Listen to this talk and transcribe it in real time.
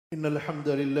إن الحمد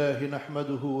لله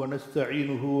نحمده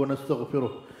ونستعينه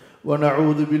ونستغفره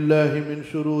ونعوذ بالله من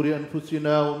شرور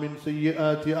أنفسنا ومن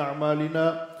سيئات أعمالنا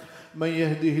من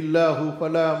يهده الله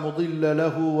فلا مضل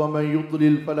له ومن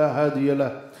يضلل فلا هادي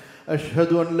له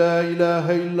أشهد أن لا إله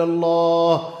إلا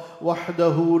الله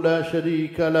وحده لا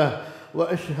شريك له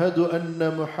وأشهد أن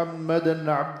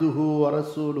محمدا عبده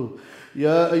ورسوله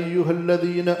يا أيها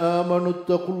الذين آمنوا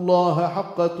اتقوا الله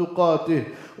حق تقاته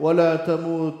ولا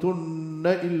تموتن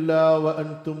إلا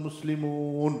وأنتم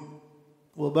مسلمون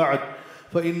وبعد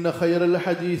فإن خير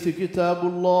الحديث كتاب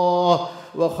الله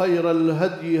وخير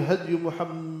الهدي هدي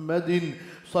محمد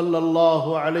صلى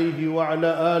الله عليه وعلى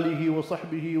آله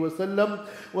وصحبه وسلم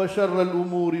وشر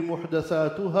الأمور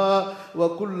محدثاتها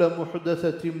وكل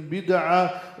محدثة بدعة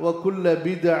وكل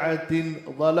بدعة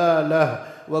ضلالة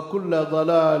وكل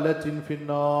ضلالة في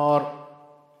النار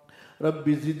رب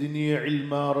زدني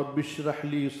علما رب اشرح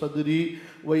لي صدري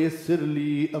ويسر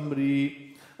لي أمري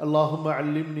اللهم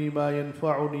علمني ما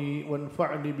ينفعني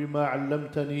وانفعني بما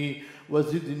علمتني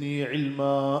وزدني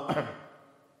علما.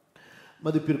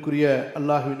 மதிப்பிற்குரிய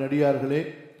அல்லாஹ்வின் அடியார்களே,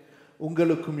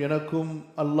 உங்களுக்கும் எனக்கும்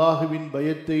அல்லாஹ்வின்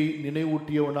பயத்தை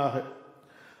நினைவூட்டியவனாக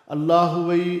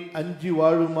அல்லாஹுவை அஞ்சி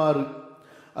வாழுமாறு,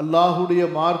 அல்லாஹுடைய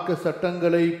மார்க்க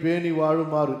சட்டங்களை பேணி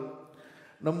வாழுமாறு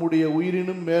நம்முடைய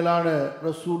உயிரினும் மேலான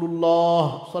ரசூலுல்லாஹ்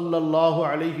ஸல்லல்லாஹு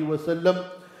அலைஹி வஸல்லம்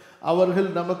அவர்கள்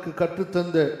நமக்கு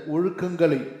கற்றுத்தந்த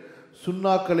ஒழுக்கங்களை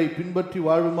சுன்னாக்களை பின்பற்றி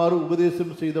வாழுமாறு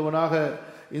உபதேசம் செய்தவனாக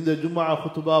இந்த ஜும்ஆ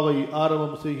குத்துபாவை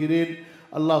ஆரம்பம் செய்கிறேன்.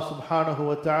 அல்லாஹ் சுப்ஹானஹு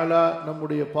வ தஆலா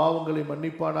நம்முடைய பாவங்களை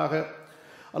மன்னிப்பானாக.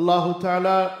 அல்லாஹு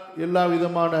தஆலா எல்லா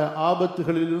விதமான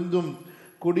ஆபத்துகளிலிருந்தும்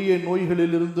கொடிய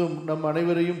நோய்களிலிருந்தும் நம்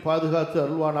அனைவரையும் பாதுகாத்து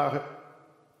அருள்வானாக.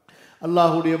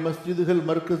 அல்லாஹுடைய மஸ்ஜிதுகள்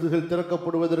மர்கஸுகள்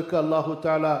திறக்கப்படுவதற்கு அல்லாஹு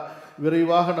தஆலா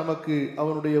விரைவாக நமக்கு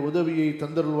அவனுடைய உதவியை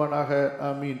தந்தருள்வானாக.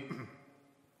 ஆமீன்.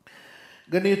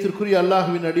 கண்ணியத்திற்குரிய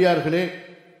அல்லாஹ்வின் அடியார்களே,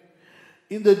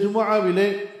 இந்த ஜும்ஆவிலே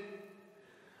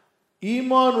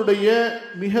ஈமானுடைய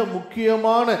மிக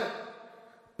முக்கியமான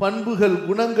பண்புகள்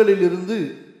குணங்களிலிருந்து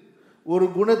ஒரு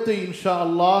குணத்தை இன்ஷா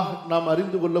அல்லாஹ் நாம்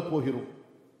அறிந்து கொள்ளப் போகிறோம்.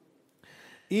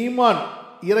 ஈமான்,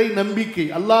 இறை நம்பிக்கை,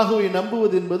 அல்லாஹுவை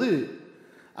நம்புவது என்பது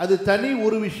அது தனி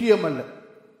ஒரு விஷயம் அல்ல.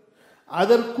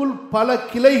 அதற்குள் பல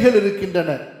கிளைகள் இருக்கின்றன.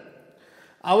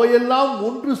 அவையெல்லாம்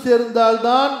ஒன்று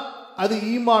சேர்ந்தால்தான் அது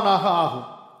ஈமானாக ஆகும்.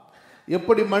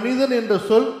 எப்படி மனிதன் என்ற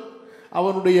சொல்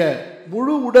அவனுடைய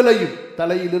முழு உடலையும்,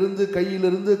 தலையிலிருந்து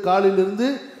கையிலிருந்து காலிலிருந்து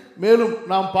மேலும்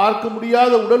நாம் பார்க்க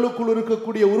முடியாத உடலுக்குள்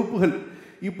இருக்கக்கூடிய உறுப்புகள்,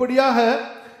 இப்படியாக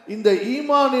இந்த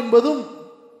ஈமான் என்பதும்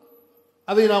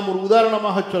அதை நாம் ஒரு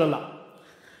உதாரணமாக சொல்லலாம்.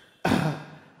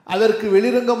 அதற்கு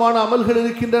வெளிரங்கமான அமல்கள்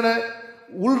இருக்கின்றன,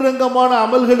 உள்ரங்கமான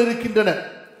அமல்கள் இருக்கின்றன.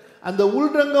 அந்த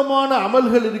உள்ரங்கமான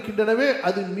அமல்கள் இருக்கின்றனவே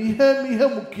அது மிக மிக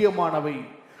முக்கியமானவை,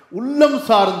 உள்ளம்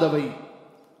சார்ந்தவை.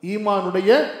 ஈமானுடைய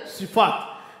சிஃபாத்,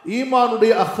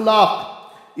 ஈமானுடைய அஹ்லாக்,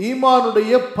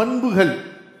 ஈமானுடைய பண்புகள்.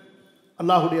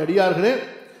 அல்லாஹுடைய அடியார்களே,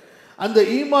 அந்த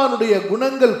ஈமானுடைய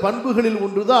குணங்கள் பண்புகளில்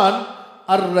ஒன்றுதான்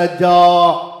அர்-ரஜா,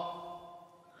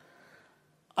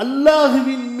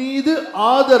 அல்லாஹுவின் மீது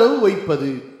ஆதரவு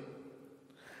வைப்பது.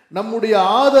 நம்முடைய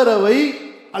ஆதரவை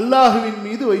அல்லாஹுவின்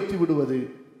மீது வைத்து விடுவது,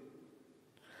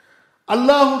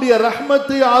 அல்லாஹுடைய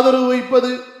ரஹ்மத்தை ஆதரவு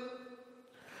வைப்பது,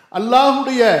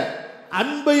 அல்லாஹுடைய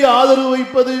அன்பை ஆதரவு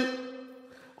வைப்பது,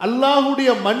 அல்லாஹுடைய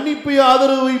மன்னிப்பை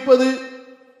ஆதரவு வைப்பது.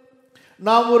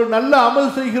 நாம் ஒரு நல்ல அமல்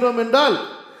செய்கிறோம் என்றால்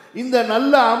இந்த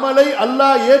நல்ல அமலை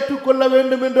அல்லாஹ் ஏற்றுக்கொள்ள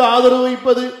வேண்டும் என்று ஆதரவு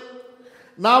வைப்பது.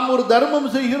 நாம் ஒரு தர்மம்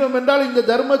செய்கிறோம் என்றால் இந்த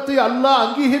தர்மத்தை அல்லாஹ்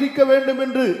அங்கீகரிக்க வேண்டும்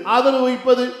என்று ஆதரவு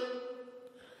வைப்பது.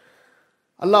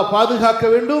 அல்லாஹ் பாதுகாக்க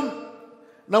வேண்டும்.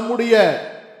 நம்முடைய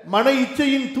மன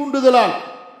இச்சையின் தூண்டுதலால்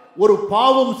ஒரு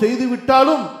பாவம்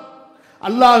செய்துவிட்டாலும்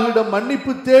அல்லாஹ்விடம்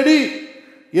மன்னிப்பு தேடி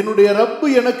என்னுடைய ரப்பு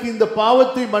எனக்கு இந்த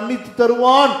பாவத்தை மன்னித்து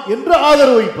தருவான் என்று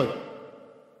ஆதரவு வைப்பது.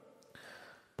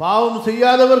 பாவம்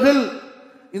செய்யாதவர்கள்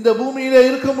இந்த பூமியிலே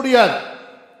இருக்க முடியாது.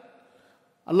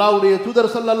 அல்லாஹ்வுடைய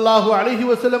தூதர் ஸல்லல்லாஹு அலைஹி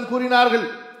வஸல்லம் கூறினார்கள்,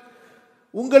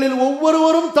 உங்களில்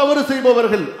ஒவ்வொருவரும் தவறு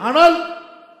செய்பவர்கள். ஆனால்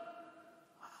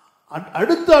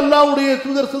அடுத்து அல்லாஹ்வுடைய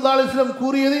தூதர் ஸல்லல்லாஹு அலைஹி வஸல்லம்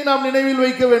கூறியதை நாம் நினைவில்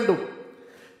வைக்க வேண்டும்.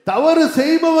 தவறு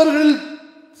செய்பவர்கள்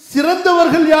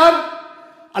சிறந்தவர்கள் யார்?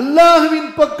 அல்லாஹ்வின்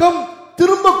பக்கம்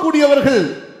திரும்பக்கூடியவர்கள்,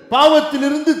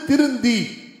 பாவத்திலிருந்து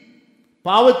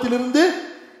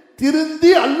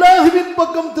திருந்தி அல்லாஹ்வின்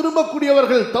பக்கம்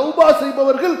திரும்பக்கூடியவர்கள், தௌபா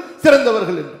செய்பவர்கள்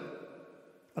சிறந்தவர்கள் என்று.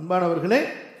 அன்பானவர்களே,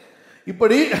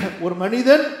 இப்படி ஒரு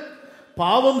மனிதன்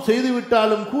பாவம்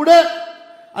செய்துவிட்டாலும் கூட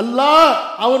அல்லாஹ்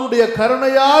அவனுடைய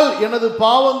கருணையால் எனது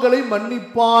பாவங்களை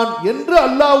மன்னிப்பான் என்று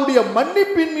அல்லாஹ்வுடைய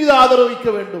மன்னிப்பின் மீது ஆதரவு வைக்க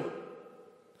வேண்டும்.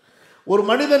 ஒரு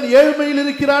மனிதன் ஏழ்மையில்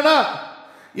இருக்கிறானா,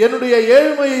 என்னுடைய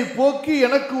ஏழ்மையை போக்கி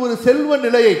எனக்கு ஒரு செல்வ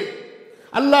நிலையை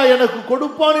அல்லாஹ் எனக்கு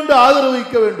கொடுப்பான் என்று ஆதரவு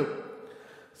வைக்க வேண்டும்.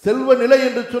 செல்வ நிலை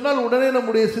என்று சொன்னால் உடனே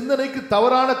நம்முடைய சிந்தனைக்கு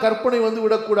தவறான கற்பனை வந்து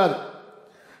விடக்கூடாது.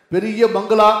 பெரிய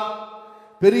பங்களா,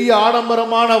 பெரிய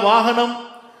ஆடம்பரமான வாகனம்,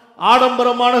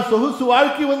 ஆடம்பரமான சொகுசு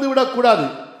வாழ்க்கை வந்து விடக்கூடாது.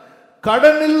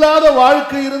 கடன் இல்லாத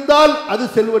வாழ்க்கை இருந்தால் அது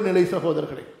செல்வ நிலை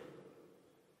சகோதரர்களே.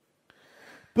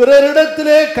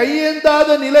 பிறரிடத்திலே கையேந்தாத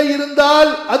நிலை இருந்தால்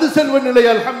அது செல்வ நிலை.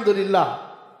 அல்ஹம்துலில்லாஹ்.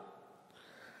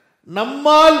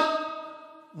 நம்மால்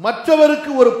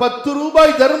மற்றவருக்கு ஒரு 10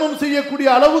 ரூபாய் தர்மம் செய்யக்கூடிய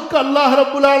அளவுக்கு அல்லாஹ்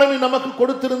ரப்புல் ஆலமீன் நமக்கு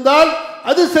கொடுத்திருந்தால்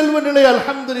அது செல்வ நிலை.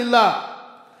 அல்ஹம்துலில்லாஹ்.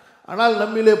 ஆனால்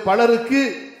நம்மிலே பலருக்கு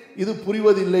இது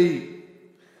புரிவதில்லை.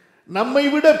 நம்மை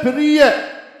விட பெரிய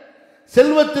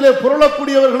செல்வத்திலே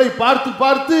புரளக்கூடியவர்களை பார்த்து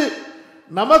பார்த்து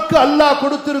நமக்கு அல்லாஹ்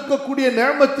கொடுத்திருக்கக்கூடிய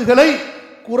நிஅமத்துகளை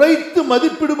குறைத்து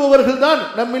மதிப்பிடுபவர்கள் தான்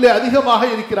நம்மிலே அதிகமாக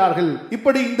இருக்கிறார்கள்.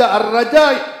 இப்படி இந்த அர்-ரஜா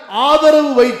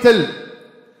ஆதரவு வைத்தல்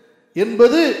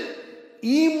என்பது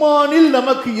ஈமானில்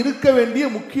நமக்கு இருக்க வேண்டிய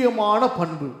முக்கியமான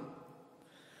பண்பு.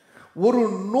 ஒரு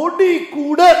நொடி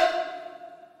கூட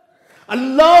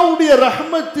அல்லாஹ்வுடைய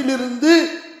ரஹ்மத்திலிருந்து,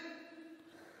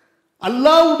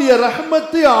 அல்லாஹ்வுடைய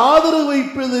ரஹ்மத்தை ஆதரவு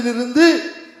வைப்பதிலிருந்து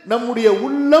நம்முடைய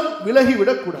உள்ளம்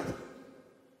விலகிவிடக் கூடாது.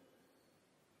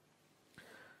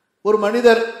 ஒரு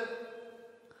மனிதர்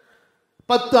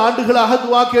 10 ஆண்டுகளாக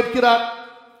துஆ கேட்கிறார்,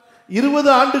 20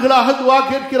 ஆண்டுகளாக துஆ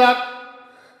கேட்கிறார்,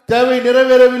 தேவை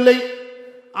நிறைவேறவில்லை,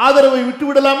 ஆதரவை விட்டு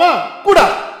விடலாமா?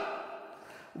 கூடாது.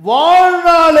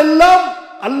 வாழ்நாள் எல்லாம்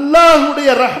அல்லாஹ்வுடைய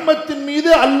ரஹ்மத்தின்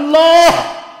மீது அல்லாஹ்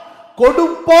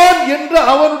கொடுப்பான் என்ற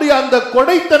அவனுடைய அந்த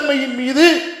கொடைத்தன்மையின் மீது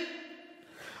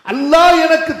அல்லாஹ்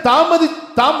எனக்கு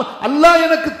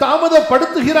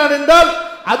தாமதப்படுத்துகிறான் என்றால்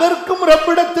அதற்கும்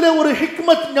ரப்பிடத்திலே ஒரு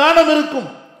ஹிக்மத் ஞானம் இருக்கும்,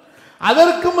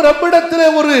 அதற்கும் ரப்பிடத்திலே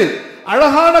ஒரு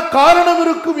அழகான காரணம்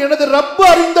இருக்கும். எனது ரப்பு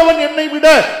அறிந்தவன் என்னை விட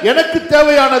எனக்கு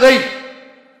தேவையானதை,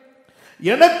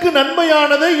 எனக்கு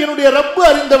நன்மையானதை என்னுடைய ரப்பு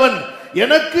அறிந்தவன்.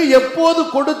 எனக்கு எப்போது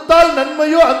கொடுத்தால்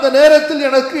நன்மையோ அந்த நேரத்தில்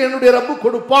எனக்கு என்னுடைய ரப்பு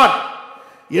கொடுப்பான்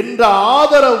என்ற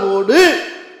ஆதரவோடு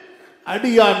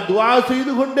அடியான் துஆ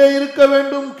செய்து கொண்டே இருக்க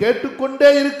வேண்டும், கேட்டுக்கொண்டே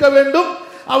இருக்க வேண்டும்,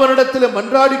 அவனிடத்தில்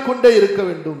மன்றாடிக்கொண்டே இருக்க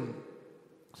வேண்டும்.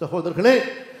 சகோதரர்களே,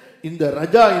 இந்த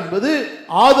ரஜா என்பது,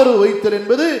 ஆதரவு வைத்தல்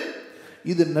என்பது,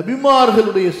 இது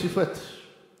நபிமார்களுடைய சிஃபத்,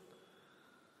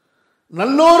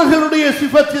 நல்லோர்களுடைய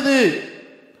சிஃபத். இது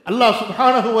அல்லாஹ்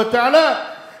சுப்ஹானஹு வ தஆலா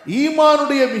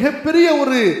ஈமானுடைய மிகப்பெரிய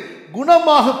ஒரு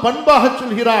குணமாக, பண்பாக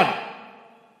சொல்கிறான்.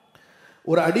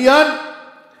 ஒரு அடியான்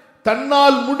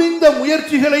தன்னால் முடிந்த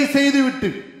முயற்சிகளை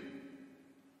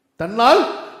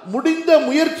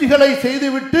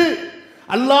செய்துவிட்டு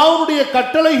அல்லாஹ்வுடைய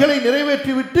கட்டளைகளை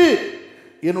நிறைவேற்றிவிட்டு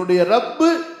என்னுடைய ரப்பு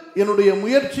என்னுடைய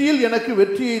முயற்சியில் எனக்கு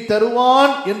வெற்றியை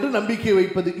தருவான் என்று நம்பிக்கை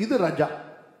வைப்பது, இது ரஜா.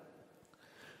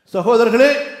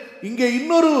 சகோதரர்களே, இங்கே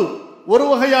ஒரு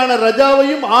வகையான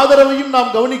ரஜாவையும் ஆதரவையும்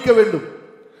நாம் கவனிக்க வேண்டும்.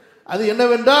 அது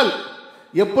என்னவென்றால்,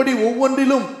 எப்படி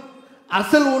ஒவ்வொன்றிலும்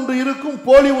அசல் ஒன்று இருக்கும்,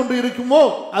 போலி ஒன்று இருக்குமோ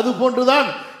அது போன்றுதான்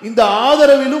இந்த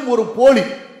ஆதரவிலும் ஒரு போலி.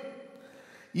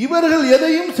 இவர்கள்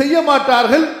எதையும் செய்ய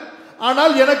மாட்டார்கள்,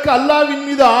 ஆனால் எனக்கு அல்லாஹ்வின்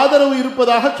மீது ஆதரவு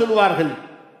இருப்பதாக சொல்வார்கள்.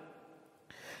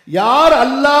 யார்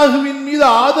அல்லாஹ்வின் மீது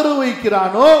ஆதரவு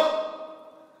வைக்கிறானோ,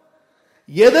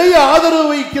 எதை ஆதரவு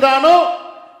வைக்கிறானோ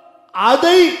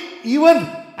அதை இவன்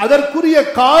அதற்குரிய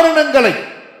காரணங்களை,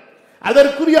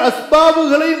 அதற்குரிய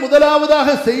அஸ்பாபுகளை முதலாவதாக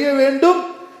செய்ய வேண்டும்,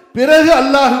 பிறகு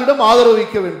அல்லாஹ்விடம் ஆதரவு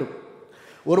வைக்க வேண்டும்.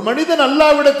 ஒரு மனிதன்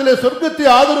அல்லாஹ்விடத்திலே சொர்க்கத்தை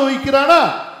ஆதரவு வைக்கிறானா,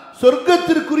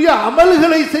 சொர்க்கத்திற்குரிய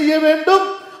அமல்களை செய்ய வேண்டும்,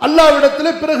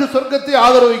 அல்லாஹ்விடத்திலே பிறகு சொர்க்கத்தை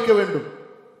ஆதரவு வைக்க வேண்டும்.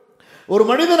 ஒரு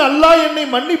மனிதன் அல்லாஹ் என்னை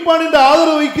மன்னிப்பான் என்று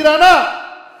ஆதரவு வைக்கிறானா,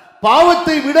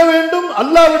 பாவத்தை விட வேண்டும்,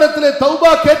 அல்லாஹ்விடத்திலே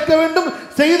தௌபா கேட்க வேண்டும்,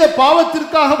 செய்த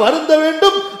பாவத்திற்காக வருந்த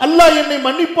வேண்டும், அல்லாஹ் என்னை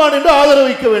மன்னிப்பான் என்று ஆதரவு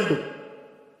வைக்க வேண்டும்.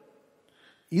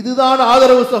 இதுதான்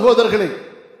ஆதரவு சகோதரர்களே.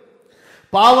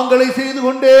 பாவங்களை செய்து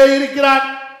கொண்டே இருக்கிறான்,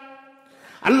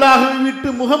 அல்லாஹ்வை விட்டு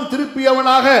முகம்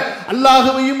திருப்பியவனாக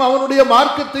அல்லாஹ்வையும் அவனுடைய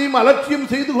மார்க்கத்தையும் அலட்சியம்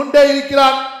செய்து கொண்டே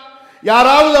இருக்கிறான்.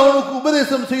 யாராவது அவனுக்கு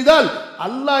உபதேசம் செய்தால்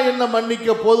அல்லாஹ் என்ன மன்னிக்க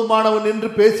போதுமானவன் என்று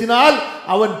பேசினால்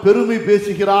அவன் பெருமை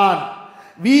பேசுகிறான்.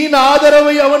 வீண்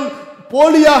ஆதரவை அவன்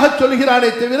போலியாக சொல்கிறானே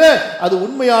தவிர அது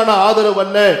உண்மையான ஆதரவு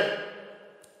அல்ல.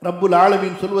 ரப்புல்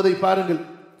ஆலமீன் சொல்வதை பாருங்கள்.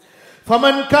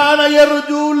 فَمَنْ كَانَ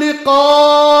يَرْجُو لِقَاءَ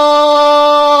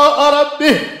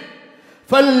رَبِّهِ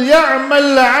فَلْيَعْمَلْ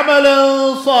عَمَلًا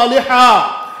صَالِحًا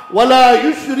وَلَا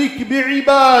يُشْرِكْ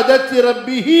بِعِبَادَةِ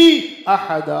رَبِّهِ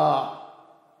أَحَدًا.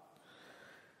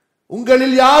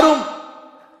 உங்களில் யாரும்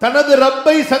தனது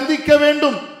ரப்பை சந்திக்க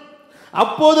வேண்டும்,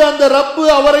 அப்போது அந்த ரப்பு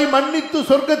அவரை மன்னித்து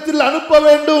சொர்க்கத்தில் அனுப்ப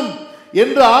வேண்டும்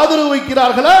என்று ஆதரவு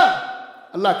வைக்கிறார்களா?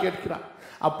 அல்லாஹ் கேட்கிறான்.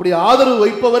 அப்படி ஆதரவு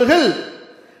வைப்பவர்கள்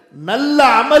நல்ல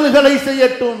அமல்களை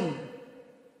செய்யட்டும்,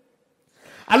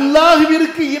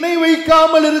 அல்லாஹ்விற்கு இணை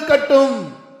வைக்காமல் இருக்கட்டும்.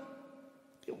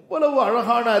 எவ்வளவு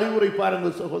அழகான அறிவுரை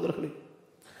பாருங்கள் சகோதரர்களே.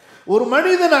 ஒரு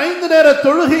மனிதன் 5 நேர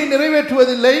தொழுகையை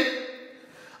நிறைவேற்றுவதில்லை,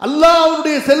 அல்லாஹ்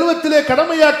அவனுடைய செல்வத்திலே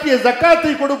கடமையாக்கிய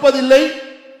ஜக்காத்தை கொடுப்பதில்லை,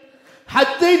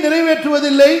 ஹஜ்ஜை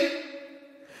நிறைவேற்றுவதில்லை,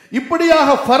 இப்படியாக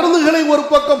ஃபர்துகளை ஒரு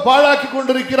பக்கம் பாழாக்கி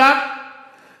கொண்டிருக்கிறான்.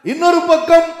 இன்னொரு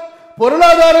பக்கம்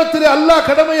பொருளாதாரத்திலே அல்லாஹ்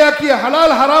கடமையாக்கிய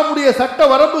ஹலால் ஹராமுடைய சட்ட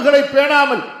வரம்புகளை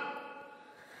பேணாமல்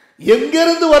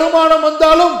எங்கிருந்து வருமானம்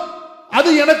வந்தாலும் அது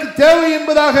எனக்கு தேவை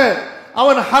என்பதாக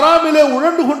அவன் ஹராமிலே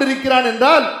உழண்டு கொண்டிருக்கிறான்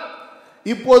என்றால்,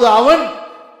 இப்போது அவன்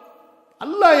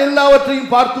அல்லாஹ்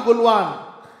எல்லாவற்றையும் பார்த்துக் கொள்வான்,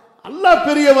 அல்லாஹ்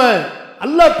பெரியவன்,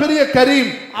 அல்லாஹ் பெரிய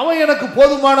கரீம், அவன் எனக்கு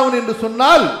போதுமானவன் என்று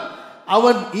சொன்னால்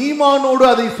அவன் ஈமானோடு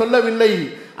அதை சொல்லவில்லை,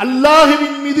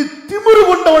 அல்லாஹ்வின் மீது திமிரு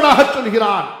கொண்டவனாக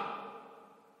சொல்கிறான்.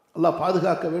 அல்லாஹ்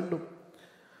பாதுகாக்க வேண்டும்.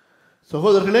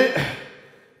 சகோதரர்களே,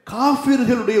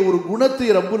 காஃபிர்களுடைய ஒரு குணத்தை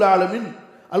ரப்புல் ஆலமீன்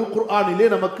அல் குர்ஆனிலே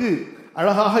நமக்கு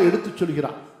அழகாக எடுத்துச்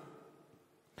சொல்கிறான்.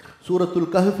 சூரத்துல்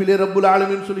கஹ்ஃபிலே ரப்புல்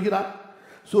ஆலமீன் சொல்கிறான்,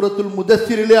 சூரத்துல்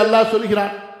முதஸ்ஸிரிலே அல்லாஹ்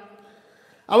சொல்கிறான்.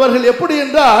 அவர்கள் எப்படி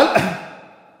என்றால்,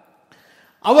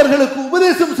 அவர்களுக்கு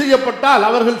உபதேசம் செய்யப்பட்டால்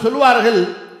அவர்கள் சொல்வார்கள்,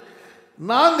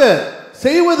 நாங்க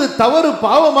செய்வது தவறு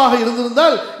பாவமாக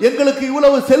இருந்திருந்தால் எங்களுக்கு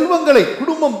இவ்வளவு செல்வங்களை,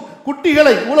 குடும்பம்,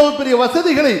 குட்டிகளை, இவ்வளவு பெரிய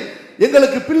வசதிகளை,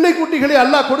 எங்களுக்கு பிள்ளை குட்டிகளை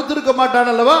அல்லாஹ் கொடுத்திருக்க மாட்டான்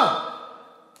அல்லவா?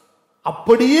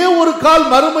 அப்படியே ஒரு கால்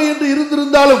மறுமை என்று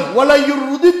இருந்திருந்தாலும்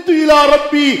வலயுர்ருதித்து இலா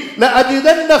ரப்பி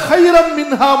லஅஜிதன்ன கைரம்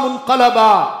மின்ஹா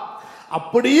முன்கலபா,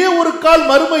 அப்படியே ஒரு கால்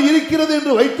மறுமை இருக்கிறது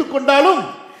என்று வைத்துக் கொண்டாலும்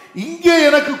இங்கே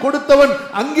எனக்கு கொடுத்தவன்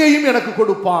அங்கேயும் எனக்கு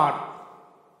கொடுப்பான்.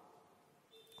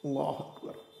 அல்லாஹ்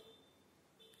அக்பர்.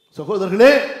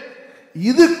 சகோதரர்களே,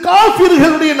 இது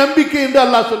காஃபிர்களுடைய நம்பிக்கை என்று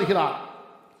அல்லாஹ் சொல்கிறான்.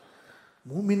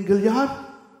 மூமின்கள் யார்?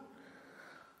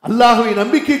 அல்லாஹ்வை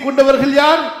நம்பிக்கை கொண்டவர்கள்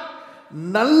யார்?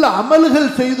 நல்ல அமல்கள்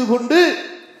செய்து கொண்டு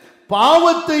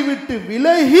பாவத்தை விட்டு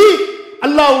விலகி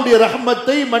அல்லாஹ்வுடைய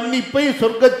ரஹ்மத்தை, மன்னிப்பை,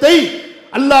 சொர்க்கத்தை,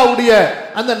 அல்லாஹ்வுடைய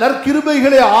அந்த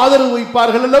நற்கிருபைகளை ஆதரவு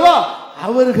வைப்பார்கள் அல்லவா,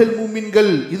 அவர்கள்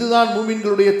மூமின்கள். இதுதான்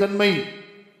மூமின்களுடைய தன்மை.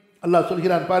 அல்லாஹ்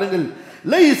சொல்கிறான் பாருங்கள்,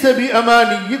 லைஸ பி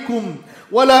அமானியிக்கும்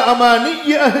வலா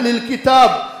அமானிய் அஹ்லில்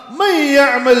கிதாப் மை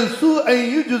யஅமல் சூஅன்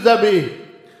யுஜ்ஸா பிஹ்.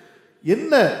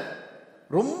 என்ன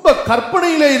ரொம்ப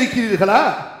கற்பனையிலே இருக்கிறீர்களா?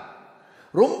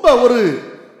 ரொம்ப ஒரு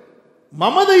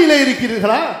மமதையிலே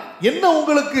இருக்கிறீர்களா? என்ன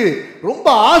உங்களுக்கு ரொம்ப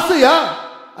ஆசையா?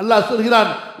 அல்லாஹ்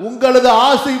சொல்கிறான், உங்களது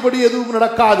ஆசைப்படி எதுவும்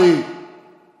நடக்காது.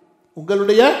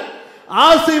 உங்களுடைய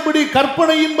ஆசைப்படி,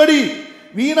 கற்பனையின்படி,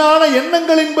 வீணான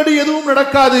எண்ணங்களின்படி எதுவும்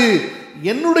நடக்காது.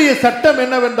 என்னுடைய சட்டம்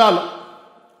என்னவென்றால்,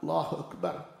 அல்லாஹ்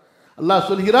அக்பர், அல்லாஹ்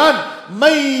சொல்கிறான்,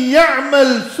 மை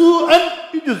யஅமல் சூஅன்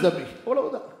யுஜ்ஸா பிஹ்.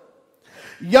 அவ்வளவுதான்.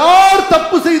 யார்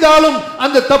தப்பு செய்தாலும்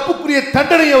அந்த தப்புக்குரிய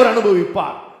தண்டனை அவர்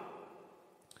அனுபவிப்பார்.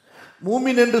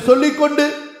 மூமின் என்று சொல்லிக்கொண்டு,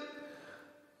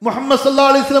 முஹம்மது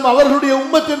ஸல்லல்லாஹு அலைஹி வஸல்லம் அவர்களுடைய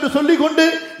உம்மத் என்று சொல்லிக்கொண்டு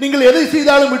நீங்கள் எதை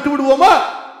செய்தாலும் விட்டு விடுவோமா?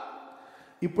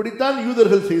 இப்படித்தான்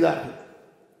யூதர்கள் செய்தார்கள்.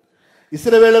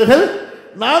 இஸ்ரவேலர்கள்,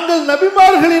 நாங்கள்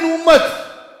நபிமார்களின் உம்மத்,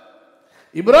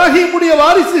 இப்ராஹிமுடைய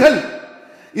வாரிசுகள்,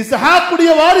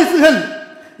 இஸ்ஹாக்குடைய வாரிசுகள்,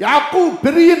 யாக்கூப்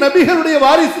பெரிய நபிகளுடைய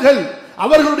வாரிசுகள்,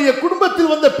 அவர்களுடைய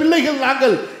குடும்பத்தில் வந்த பிள்ளைகள்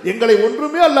நாங்கள், எங்களை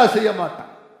ஒன்றுமே அல்லாஹ் செய்ய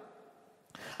மாட்டான்.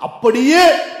 அப்படியே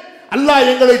அல்லாஹ்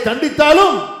எங்களை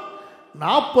தண்டித்தாலும்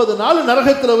 40 நாள்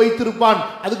நரகத்தில் வைத்திருப்பான்.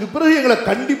 அதுக்கு பிறகு எங்களை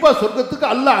கண்டிப்பா சொர்க்கத்துக்கு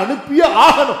அல்லாஹ் அனுப்பியே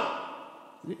ஆகணும்.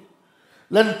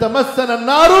 லன் தமஸ்ஸன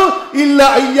நாரு இல்லா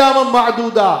அய்யாமம்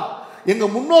மஅதூதா. எங்க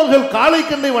முன்னோர்கள் காளை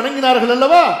கண்ணை வணங்கினார்கள்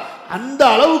அல்லவா, அந்த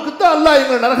அளவுக்கு தான் அல்லாஹ்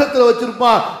எங்களை நரகத்தில்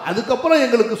வச்சிருப்பான். அதுக்கப்புறம்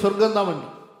எங்களுக்கு சொர்க்கம் தான்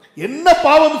வேண்டும். என்ன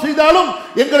பாவம் செய்தாலும்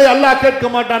எங்களை அல்லாஹ் கேட்க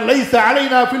மாட்டான். லைஸ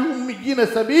அலைனா ஃபில் உம்மீன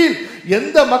சபீல்.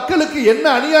 எந்த மக்களுக்கு என்ன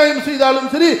அநியாயம் செய்தாலும்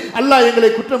சரி அல்லாஹ் எங்களை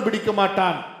குற்றம் பிடிக்க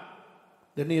மாட்டான்.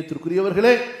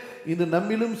 கண்ணியத்திற்குரியவர்களே, இன்று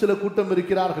நம்மிலும் சில கூட்டம்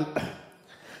இருக்கிறார்கள்.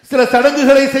 சில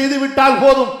சடங்குகளை செய்து விட்டால்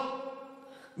போதும்,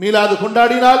 மீலாது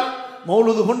கொண்டாடினால்,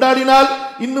 மௌலுது கொண்டாடினால்,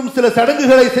 இன்னும் சில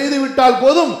சடங்குகளை செய்து விட்டால்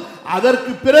போதும்,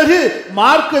 அதற்கு பிறகு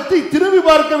மார்க்கத்தை திரும்பி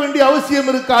பார்க்க வேண்டிய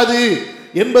அவசியம் இருக்காது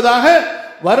என்பதாக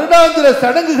வருடாந்திர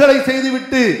சடங்குகளை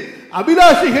செய்துவிட்டு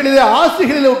அபிலாஷைகளிலே,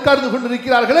 ஆசைகளிலே உட்கார்ந்து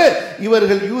கொண்டிருக்கிறார்களே,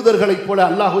 இவர்கள் யூதர்களைப் போல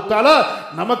அல்லாஹு தஆலா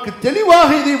நமக்கு தெளிவாக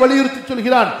இதை வலியுறுத்தி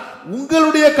சொல்கிறான்.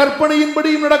 உங்களுடைய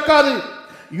கற்பனையின்படியும் நடக்காது,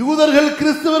 யூதர்கள்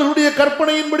கிறிஸ்தவர்களுடைய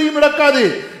கற்பனையின்படியும் நடக்காது.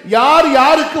 யார்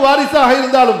யாருக்கு வாரிசாக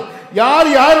இருந்தாலும், யார்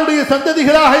யாருடைய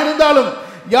சந்ததிகளாக இருந்தாலும்,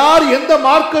 யார் எந்த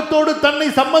மார்க்கத்தோடு தன்னை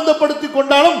சம்பந்தப்படுத்திக்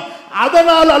கொண்டாலும்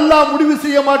அதனால் அல்லாஹ் முடிவு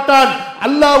செய்ய மாட்டான்.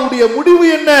 அல்லாஹ்வுடைய முடிவு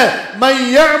என்ன? மை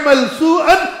யஅமல்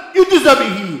சூஅன் யுஜ்ஸா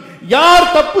பிஹி.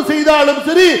 யார் தப்பு செய்தாலும்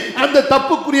சரி அந்த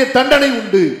தப்புக்குரிய தண்டனை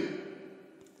உண்டு.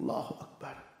 அல்லாஹ்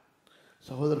அக்பர்.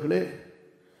 சகோதரர்களே,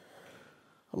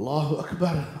 அல்லாஹு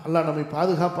அக்பர். அல்லாஹ் நம்மை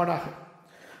பாதுகாப்பானாக.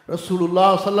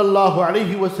 ரசூலுல்லாஹ் ஸல்லல்லாஹு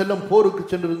அலைஹி வஸல்லம் போருக்கு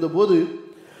சென்றிருந்த போது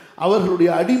அவர்களுடைய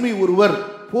அடிமை ஒருவர்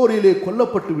போரிலே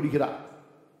கொல்லப்பட்டு விடுகிறார்.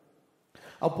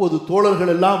 அப்போது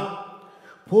தோழர்கள் எல்லாம்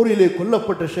போரிலே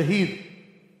கொல்லப்பட்ட ஷஹீத்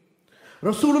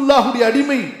ரசூலுல்லாஹுடைய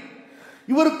அடிமை,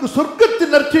 இவருக்கு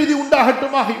சொர்க்கத்தின் நற்செய்தி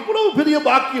உண்டாகட்டுமாக, இவ்வளவு பெரிய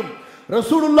பாக்கியம்.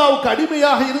 ரசூலுல்லாஹுக்கு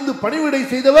அடிமையாக இருந்து பணிவிடை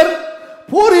செய்தவர்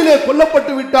போரிலே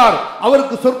கொல்லப்பட்டு விட்டார்,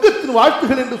 அவருக்கு சொர்க்கத்தின்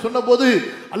வாழ்த்துகள் என்று சொன்னபோது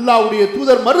அல்லாஹ்வுடைய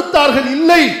தூதர் மறுத்தார்கள்.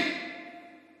 இல்லை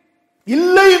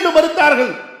இல்லை என்று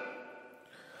மறுத்தார்கள்.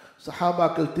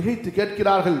 சஹாபாக்கள் திகைத்து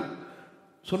கேட்கிறார்கள்.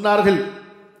 சொன்னார்கள்,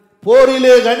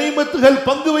 போரிலே கனிமத்துகள்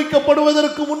பங்கு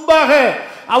வைக்கப்படுவதற்கு முன்பாக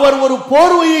அவர் ஒரு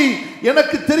போர்வையை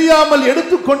எனக்கு தெரியாமல்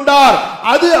எடுத்துக்கொண்டார்,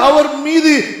 அது அவர்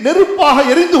மீது நெருப்பாக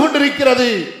எரிந்து கொண்டிருக்கிறது.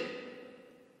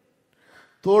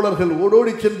 தோழர்கள்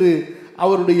ஓடோடி சென்று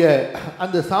அவருடைய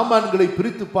அந்த சாமான்களை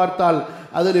பிரித்து பார்த்தால்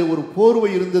அதிலே ஒரு போர்வை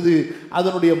இருந்தது.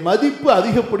 அதனுடைய மதிப்பு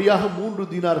அதிகப்படியாக 3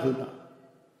 தீனார்கள் தான்.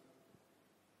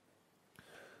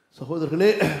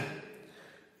 சகோதரர்களே,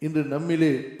 இன்று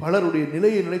நம்மிலே பலருடைய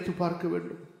நிலையை நினைத்து பார்க்க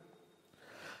வேண்டும்.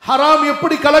 ஹராம்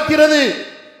எப்படி கலக்கிறது?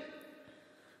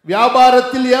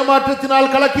 வியாபாரத்தில்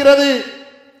ஏமாற்றத்தினால் கலக்கிறது,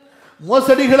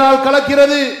 மோசடிகளால்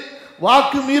கலக்கிறது,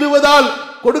 வாக்கு மீறுவதால்,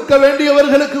 கொடுக்க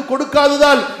வேண்டியவர்களுக்கு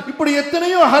கொடுக்காததால், இப்படி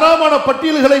எத்தனையோ ஹராமான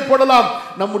பட்டியல்களை போடலாம்.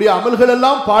 நம்முடைய அமல்கள்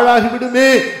எல்லாம் பாழாகிவிடுமே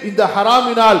இந்த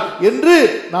ஹராமினால் என்று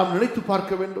நாம் நினைத்து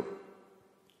பார்க்க வேண்டும்.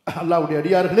 அல்லாஹ்வுடைய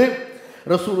அடியார்களே,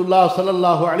 ரசூலுல்லாஹ்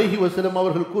ஸல்லல்லாஹு அலைஹி வஸல்லம்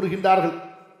அவர்கள் கூறுகின்றார்கள்,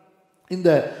 இந்த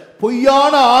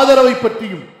பொய்யான ஆதரவை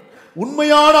பற்றியும்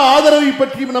உண்மையான ஆதரவை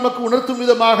பற்றியும் நமக்கு உணர்த்தும்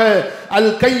விதமாக,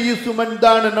 அல் கையிசு மன்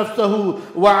தான நஃப்ஸஹு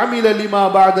வ அமில லிமா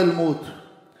பஅதல் மௌத்.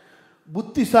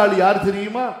 புத்திசாலி யார்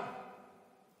தெரியுமா?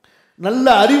 நல்ல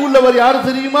அறிவுள்ளவர் யார்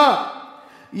தெரியுமா?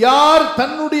 யார்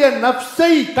தன்னுடைய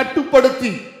நஃப்ஸை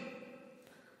கட்டுப்படுத்தி,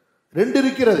 2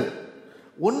 இருக்கிறது.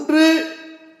 ஒன்று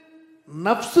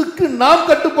நஃப்ஸுக்கு நாம்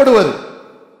கட்டுப்படுவது,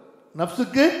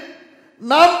 நஃப்ஸுக்கு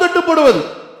நாம் கட்டுப்படுவது.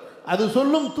 அது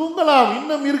சொல்லும் தூங்கலாம்,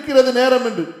 இன்னும் இருக்கிறது நேரம்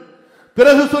என்று.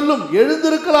 பிறகு சொல்லும்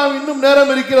எழுந்திருக்கலாம், இன்னும்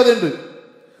நேரம் இருக்கிறது என்று.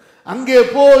 அங்கே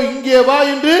போ இங்கே வா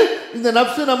என்று இந்த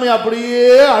நஃப்ஸ் நம்மை அப்படியே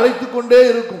அழைத்து கொண்டே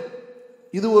இருக்கும்.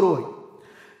 இது ஒரு வகை.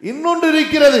 இன்னொன்று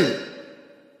இருக்கிறது,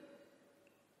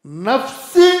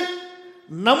 நஃப்ஸ்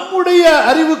நம்முடைய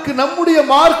அறிவுக்கு, நம்முடைய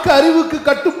மார்க்க அறிவுக்கு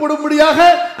கட்டுப்படும்படியாக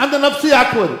அந்த நஃப்ஸை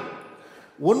ஆக்குவது.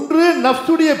 ஒன்று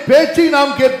நஃப்ஸுடைய பேச்சை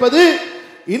நாம் கேட்பது,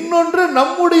 இன்னொன்று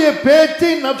நம்முடைய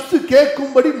பேச்சை நஃப்ஸ்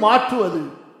கேட்கும்படி மாற்றுவது.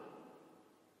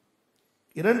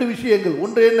 2 விஷயங்கள்.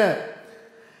 ஒன்று என்ன?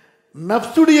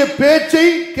 நஃப்ஸுடைய பேச்சை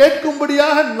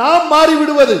கேட்கும்படியாக நாம்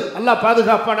மாறிவிடுவது. அல்லாஹ்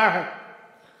பாதுகாப்பானாக.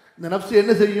 இந்த நஃப்ஸ்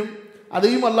என்ன செய்யும்?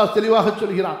 அதையும் அல்லாஹ் தெளிவாக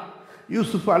சொல்கிறான்.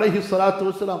 யூசுப் அலைஹி ஸலாத்து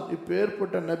வஸலாம்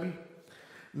இப்பேற்பட்ட நபி,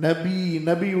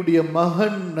 நபியுடைய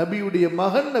மகன், நபியுடைய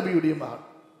மகன்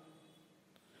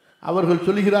அவர்கள்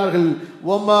சொல்கிறார்கள்,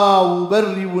 வமா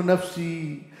உபர்ரிஉ நஃப்ஸி,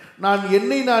 நான்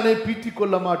என்னை நானே பீத்திக்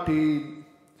கொள்ள மாட்டேன்,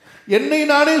 என்னை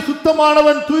நானே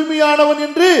சுத்தமானவன் தூய்மையானவன்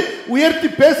என்று உயர்த்தி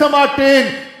பேச மாட்டேன்.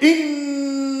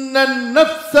 இன்னன்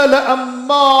நஃப்ஸ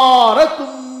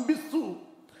லஅம்மாரத்தும் பிஸ்ஸூ,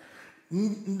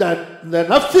 இந்த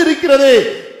நஃப்ஸ் இருக்கிறதே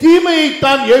தீமையை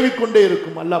தான் ஏவிக்கொண்டே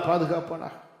இருக்கும். அல்லாஹ்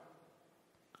பாதுகாப்பானாக.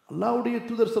 அல்லாஹ்வுடைய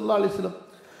தூதர் ஸல்லல்லாஹு அலைஹி வஸல்லம்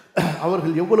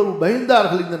அவர்கள் எவ்வளவு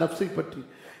பயந்தார்கள் இந்த நஃப்ஸை பற்றி,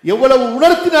 எவ்வளவு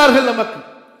உணர்த்தினார்கள் நமக்கு.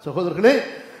 சகோதரர்களே,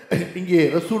 இங்கே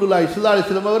ரசூலுல்லாஹி ஸல்லல்லாஹு அலைஹி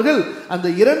வஸல்லம் அவர்கள் அந்த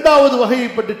 2வது வகையை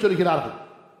பற்றி சொல்கிறார்கள்.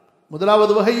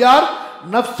 முதலாவது வகை யார்?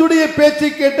 நஃப்ஸுடைய பேச்சை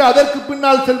கேட்டு அதற்கு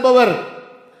பின்னால் செல்பவர்.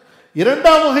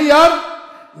 2ஆம் வகை யார்?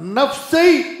 நஃப்ஸை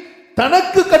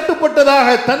தனக்கு கட்டுப்பட்டதாக,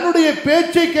 தன்னுடைய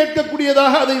பேச்சை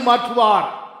கேட்கக்கூடியதாக அதை மாற்றுவார்.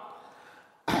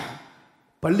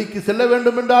 பள்ளிக்கு செல்ல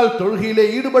வேண்டும் என்றால், தொழுகையிலே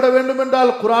ஈடுபட வேண்டும்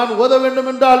என்றால், குர்ஆன் ஓத வேண்டும்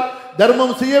என்றால்,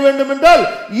 தர்மம் செய்ய வேண்டும் என்றால்,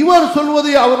 இவர்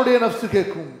சொல்வதை அவருடைய நஃப்ஸ்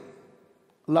கேட்கும்.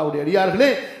 அல்லாஹ்வுடைய அடியார்களே,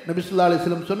 நபி ஸல்லல்லாஹு அலைஹி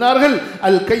வஸல்லம் சொன்னார்கள்,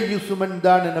 அல் கையிசு மன்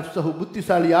தான நஃப்ஸஹு,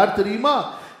 புத்திசாலி யார் தெரியுமா?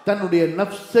 தன்னுடைய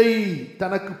நஃப்ஸை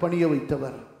தனக்கு பணிய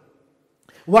வைத்தவர்.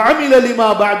 வ அமில லிமா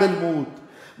பஅதல் மௌத்,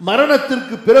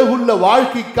 மரணத்திற்கு பிறகுள்ள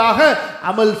வாழ்க்கைக்காக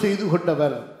அமல் செய்து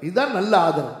கொண்டவர். இதுதான் நல்ல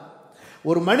ஆதரவு.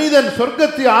 ஒரு மனிதன்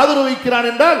சொர்க்கத்தை ஆதரவு வைக்கிறான்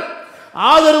என்றால்,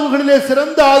 ஆதரவுகளிலே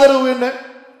சிறந்த ஆதரவு என்ன?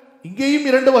 இங்கேயும்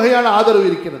 2 வகையான ஆதரவு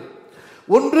இருக்கிறது.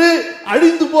 ஒன்று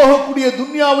அழிந்து போகக்கூடிய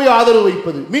துன்யாவை ஆதரவு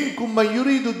வைப்பது, மின்கும் மன்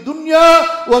யுரீது துன்யா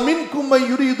வ மின்கும் மன்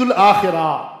யுரீதுல்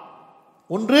ஆகிரா.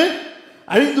 ஒன்று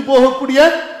அழிந்து போகக்கூடிய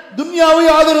துன்யாவை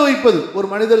ஆதரவு வைப்பது. ஒரு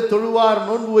மனிதர் தொழுவார்,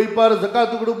 நோன்பு வைப்பார்,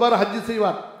 ஜகாத்து கொடுப்பார், ஹஜ்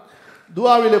செய்வார்.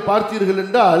 துஆவிலே பார்த்தீர்கள்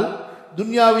என்றால்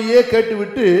துன்யாவையே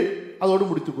கேட்டுவிட்டு அதோடு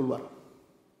முடித்துக் கொள்வார்.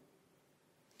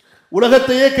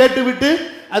 உலகத்தையே கேட்டுவிட்டு,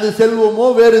 அது செல்வமோ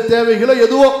வேறு தேவைகளோ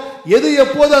எதுவோ, எது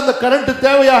எப்போது அந்த கரண்ட்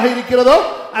தேவையாக இருக்கிறதோ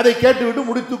அதை கேட்டுவிட்டு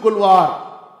முடித்துக் கொள்வார்.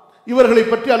 இவர்களை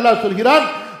பற்றி அல்லாஹ் சொல்கிறான்,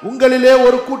 உங்களிலே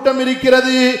ஒரு கூட்டம்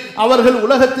இருக்கிறது, அவர்கள்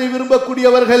உலகத்தை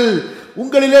விரும்பக்கூடியவர்கள்.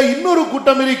 உங்களிலே இன்னொரு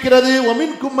கூட்டம் இருக்கிறது,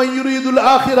 வமின்கும் மன் யுரீதுல்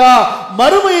ஆখিরা,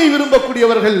 மறுமையை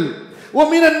விரும்பக்கூடியவர்கள்.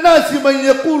 ومن الناس من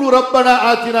يقول ربنا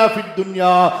آتنا في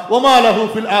الدنيا وما له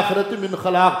في الآخرة من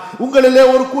خلاق. உங்களிலே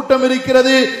ஒரு கூட்டம்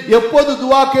இருக்கிறது, எப்போது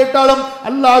துஆ கேட்டாலும்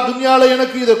அல்லாஹ் துன்யால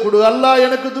எனக்கு இத கொடு, அல்லாஹ்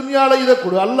எனக்கு துன்யால இத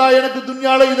கொடு, அல்லாஹ் எனக்கு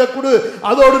துன்யால இத கொடு,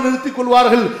 அதோடு நிறுத்திக்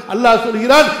கொள்வார்கள். அல்லாஹ்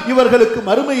சொல்கிறான், இவர்களுக்கு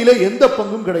மறுமையிலே எந்த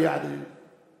பங்கும் கிடையாது.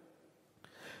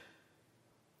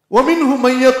 ومنهم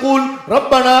من يقول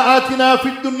ربنا آتنا في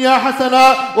الدنيا حسنة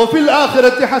وفي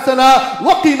الآخرة حسنة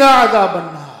وقنا عذاب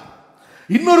النار.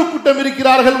 இன்னொரு கூட்டம்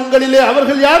இருக்கிறார்கள் உங்களிலே,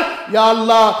 அவர்கள் யார்? யா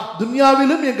அல்லாஹ்,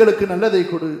 துன்யாவிலும் எங்களுக்கு நல்லதை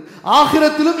கொடு,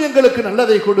 ஆகிரத்திலும் எங்களுக்கு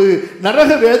நல்லதை கொடு, நரக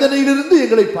வேதனையிலிருந்து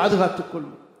எங்களை பாதுகாத்துக் கொள்.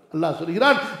 அல்லாஹ்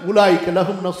சொல்கிறான், உலாயிக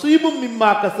லஹும் நஸீபும்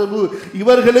மிம்மா கஸபு,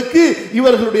 இவர்களுக்கு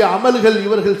இவர்களுடைய அமல்கள்,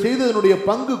 இவர்கள் செய்ததனுடைய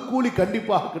பங்கு கூலி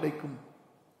கண்டிப்பாக கிடைக்கும்.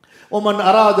 ومن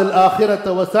أراد الآخرة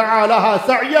وسعى لها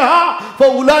سعيها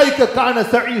فأولئك كان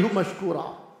سعيه مشكورا.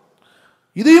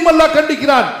 இதையும் அல்லாஹ்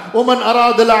கண்டிக்கிறான். ومن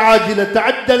أراد العاجلة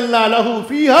تعجلنا له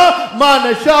فيها ما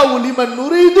نشاء لمن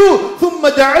نريد ثم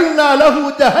جعلنا له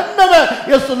جهنم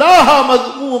يصلاها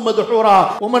مذموما مدحورا.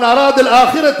 ومن أراد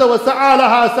الآخرة وسعى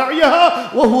لها سعيها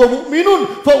وهو مؤمن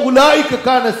فأولئك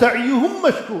كان سعيهم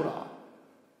مشكورا.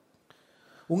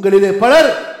 உங்களிலே பலர்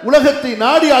உலகத்தை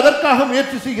நாடி அதற்காக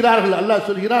முயற்சி செய்கிறார்கள். அல்லாஹ்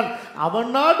சொல்கிறான், அவன்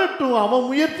நாடட்டும், அவன்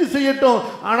முயற்சி செய்யட்டும்,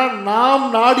 ஆனால் நாம்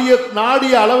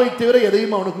நாடிய அளவை தவிர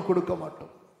எதையும் அவனுக்கு கொடுக்க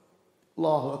மாட்டோம்.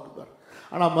 அல்லாஹு அக்பர்.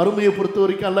 ஆனால் மறுமையை பொறுத்த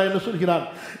வரைக்கும் அல்லாஹ் என்ன சொல்கிறான்,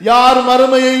 யார்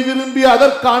மறுமையை விரும்பி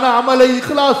அதற்கான அமலை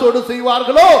இக்லாஸோடு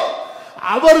செய்வார்களோ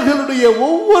அவர்களுடைய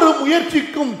ஒவ்வொரு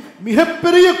முயற்சிக்கும்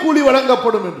மிகப்பெரிய கூலி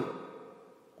வழங்கப்படும் என்று.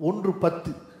 1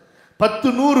 10, 10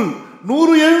 100,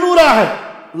 100 700.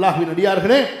 அல்லாஹ்வின்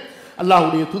அடியார்களே,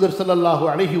 அல்லாஹ்வுடைய தூதர் ஸல்லல்லாஹு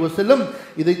அலைஹி வஸல்லம்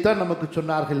இதைத்தான் நமக்கு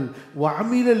சொன்னார்கள்.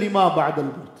 வஅமில லிமா பஅதல்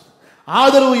மௌத்.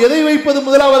 ஆதரவு எதை வைப்பது?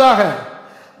 முதலாவதாக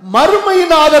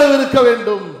மறுமையின் ஆதரவு இருக்க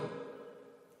வேண்டும்.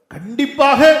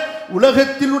 கண்டிப்பாக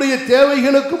உலகத்தினுடைய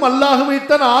தேவைகளுக்கும்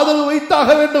அல்லாஹ்வைத்தான் ஆதரவு வைத்தாக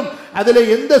வேண்டும், அதிலே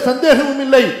எந்த சந்தேகமும்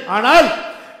இல்லை. ஆனால்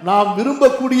நாம்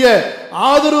விரும்பக்கூடிய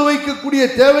ஆதரவு வைக்கக்கூடிய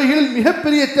தேவைகளில்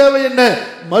மிகப்பெரிய தேவை என்ன?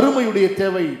 மறுமையுடைய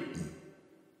தேவை.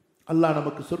 அல்லாஹ்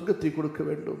நமக்கு சொர்க்கத்தை கொடுக்க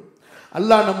வேண்டும்,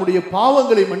 அல்லாஹ் நம்முடைய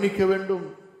பாவங்களை மன்னிக்க வேண்டும்.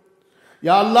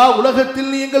 யா அல்லாஹ், உலகத்தில்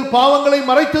நீ எங்கள் பாவங்களை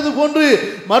மறைத்தது போன்று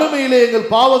மறுமையிலே எங்கள்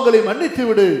பாவங்களை மன்னித்து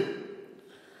விடு.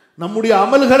 நம்முடைய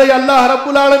அமல்களை அல்லாஹ்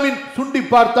ரப்புல் ஆலமீன் சுண்டி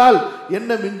பார்த்தால் என்ன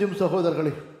மிஞ்சும்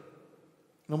சகோதரர்களே?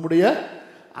 நம்முடைய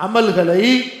அமல்களை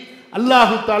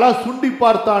அல்லாஹ் தஆலா சுண்டி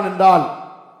பார்த்தான் என்றால்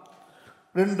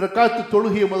 2 ரக்காத்து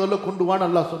தொழுகையை முதல்ல கொண்டு வான்னு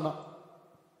அல்லாஹ் சொன்னான்.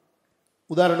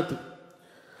 உதாரணத்துக்கு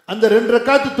அந்த 2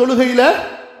 ரக்காத்து தொழுகையில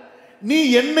நீ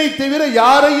என்னை தவிர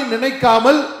யாரையும்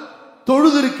நினைக்காமல்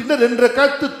தொழுதிருக்கின்ற 2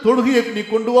 ரக்காத்து தொழுகையை நீ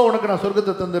கொண்டு வா, உனக்கு நான்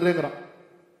சொர்க்கத்தை தந்துடுறேங்கிறான்.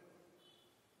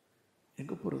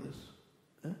 எங்க போறது?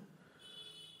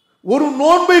 ஒரு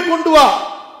நோன்பை கொண்டு வா,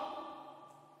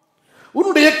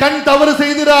 உன்னுடைய கண் தவறு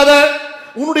செய்திராத,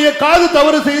 உன்னுடைய காது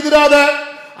தவறு செய்திராத,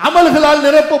 அமல்களால்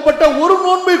நிரப்பப்பட்ட ஒரு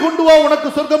நோன்பை கொண்டு வா, உனக்கு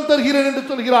சொர்க்கம் தருகிறேன் என்று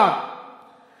சொல்கிறான்.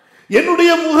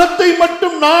 என்னுடைய முகத்தை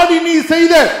மட்டும் நாடி நீ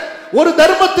செய்த ஒரு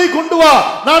தர்மத்தை கொண்டு வா,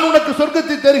 நான் உனக்கு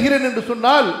சொர்க்கத்தை தருகிறேன் என்று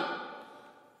சொன்னால்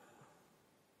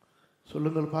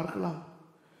சொல்லுங்கள் பார்க்கலாம்.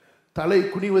 தலை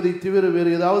குனிவதை தவிர வேறு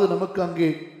ஏதாவது நமக்கு அங்கே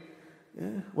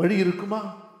வழி இருக்குமா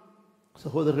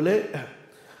சகோதரர்களே?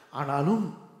 ஆனாலும்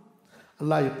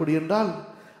அல்லாஹ் எப்படி என்றால்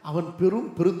அவன்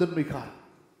பெருந்தன்மைக்காரன்,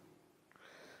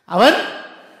 அவன்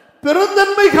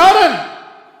பெருந்தன்மைக்காரன்.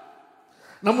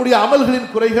 நம்முடைய அமல்களின்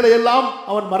குறைகளை எல்லாம்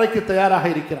அவன் மறைக்க தயாராக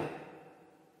இருக்கிறான்.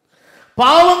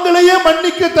 பாவங்களையே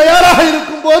மன்னிக்க தயாராக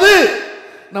இருக்கும் போது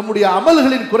நம்முடைய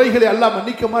அமல்களின் குறைகளை எல்லாம்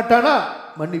மன்னிக்க மாட்டானா?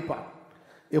 மன்னிப்பான்.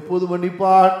 எப்போது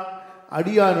மன்னிப்பான்?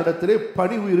 அடியானிடத்திலே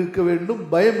பணிவு இருக்க வேண்டும்,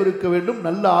 பயம் இருக்க வேண்டும்,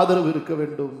 நல்ல ஆதரவு இருக்க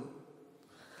வேண்டும்.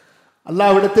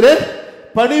 அல்லாஹ்விடத்திலே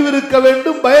பணிவு இருக்க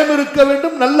வேண்டும், பயம் இருக்க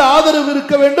வேண்டும், நல்ல ஆதரவு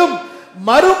இருக்க வேண்டும்,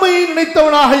 மறுமையை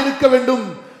நினைத்தவனாக இருக்க வேண்டும்.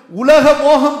 உலக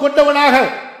மோகம் கொண்டவனாக,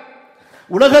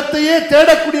 உலகத்தையே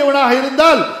தேடக்கூடியவனாக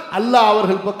இருந்தால் அல்லாஹ்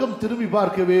அவர்கள் பக்கம் திரும்பி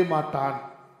பார்க்கவே மாட்டான்.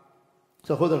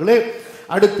 சகோதரர்களே,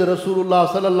 அடுத்து ரசூலுல்லாஹ்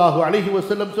ஸல்லல்லாஹு அலைஹி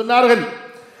வஸல்லம் சொன்னார்கள்,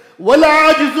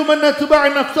 وَالْعَاجِزُ مَنْ أَتْبَعَ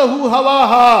نَفْسَهُ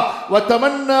هَوَاهَا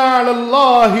وَتَمَنَّى عَلَى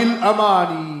اللَّهِ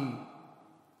الْأَمَانِي.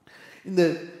 இந்த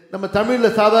நம்ம தமிழ்ல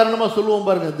சாதாரணமா சொல்லுவோம்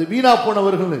பாருங்க, இந்த வீணா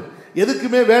போனவர்கள்,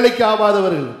 எதுக்குமே வேலைக்கு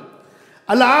ஆகாதவர்கள்.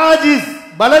 அல் ஆஜிஸ்,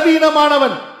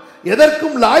 பலவீனமானவன்,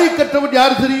 எதற்கும் லாயக்கற்றவன்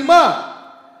யார் தெரியுமா?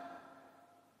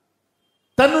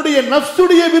 தன்னுடைய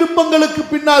நஃப்சுடைய விருப்பங்களுக்கு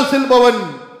பின்னால் செல்பவன்.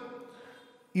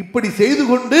 இப்படி செய்து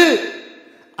கொண்டு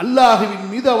அல்லாஹ்வின்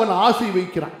மீது அவன் ஆசை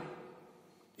வைக்கிறான்.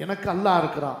 எனக்கு அல்லாஹ்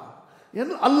இருக்கிறான்,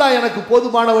 அல்லாஹ் எனக்கு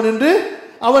போதுமானவன் என்று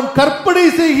அவன் கற்பனை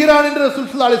செய்கிறான் என்று ரசூல்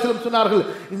ஸல்லல்லாஹு அலைஹி வஸல்லம் சொன்னார்கள்.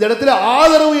 இந்த இடத்துல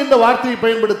ஆதரவு என்ற வார்த்தையை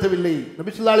பயன்படுத்தவில்லை. நபி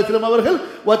ஸல்லல்லாஹு அலைஹி வஸல்லம் அவர்கள்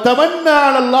வதமன்னா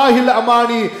அலல்லாஹில்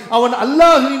அமானி, அவன்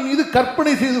அல்லாஹ்வின் மீது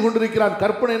கற்பனை செய்து கொண்டிருக்கிறான்.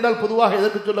 கற்பனை என்றால் பொதுவாக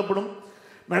எதற்கு சொல்லப்படும்?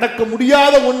 நடக்க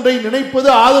முடியாத ஒன்றை நினைப்பது,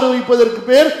 ஆதரவு வைப்பதற்கு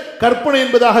பேர் கற்பனை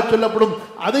என்பதாக சொல்லப்படும்.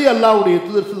 அதை அல்லாஹ்வுடைய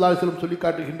தூதர் ஸல்லல்லாஹு அலைஹி வஸல்லம் சொல்லி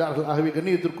காட்டுகின்றார்கள். ஆகவே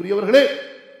கண்ணியத்திற்குரியவர்களே,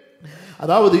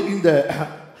 அதாவது இந்த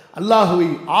அல்லாஹ்வை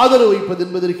ஆதரவு வைப்பது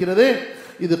என்பது இருக்கிறதே,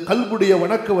 இது கல்புடைய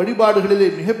வணக்க வழிபாடுகளிலே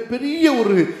மிகப்பெரிய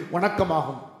ஒரு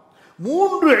வணக்கமாகும்.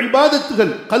 3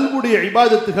 இபாதத்துகள், கல்புடைய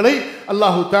இபாதத்துகளை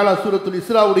அல்லாஹு தஆலா சூரத்துல்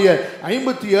இஸ்ராவுடைய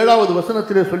 57வது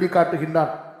வசனத்திலே சொல்லி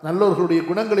காட்டுகின்றார். நல்லவர்களுடைய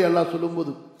குணங்களை அல்லாஹ்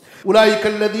சொல்லும்போது,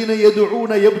 உலாயிகல்லதீன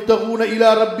யதுஊன யப்தகூன இலா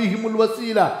ரப்பிஹிமுல்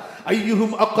வஸீலா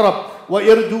அய்யுஹும் அக்ரப் வ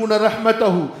யர்ஜூன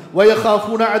ரஹ்மதஹு வ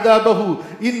யகாஃபூன அஸாபஹு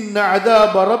இன்ன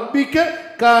அஸாப ரப்பிக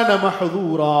கான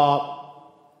மஹ்தூரா.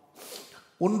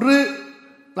 ஒன்று,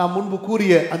 நாம் முன்பு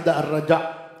கூறிய அந்த அர்ரஜா,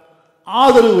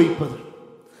 ஆதரவு வைப்பது,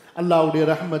 அல்லாஹ்வுடைய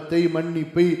ரஹ்மத்தை,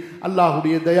 மன்னிப்பை,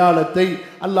 அல்லாஹ்வுடைய தயாளத்தை,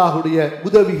 அல்லாஹ்வுடைய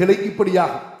உதவிகளை,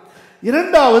 இப்படியாக.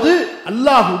 இரண்டாவது,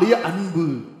 அல்லாஹ்வுடைய அன்பு,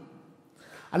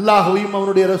 அல்லாஹ்வையும்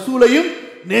அவனுடைய ரசூலையும்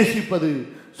நேசிப்பது,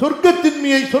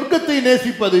 சொர்க்கத்தை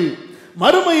நேசிப்பது,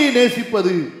 மறுமையை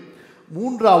நேசிப்பது.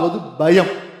 மூன்றாவது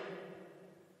பயம்,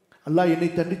 அல்லாஹ்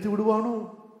என்னை தண்டித்து விடுவானோ,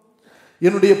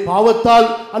 என்னுடைய பாவத்தால்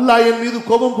அல்லாஹ் என் மீது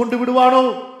கோபம் கொண்டு விடுவானோ,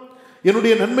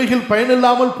 என்னுடைய நன்மைகள்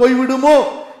பயனில்லாமல் போய்விடுமோ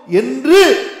என்று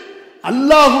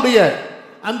அல்லாஹ்வுடைய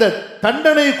அந்த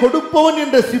தண்டனை கொடுப்பவன்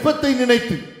என்ற சிஃபத்தை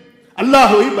நினைத்து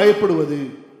அல்லாஹ்வை பயப்படுவது.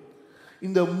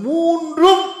 இந்த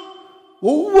மூன்றும்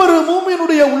ஒவ்வொரு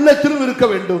மூமினுடைய உள்ளத்திலும் இருக்க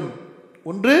வேண்டும்.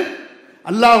 ஒன்று,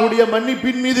 அல்லாஹ்வுடைய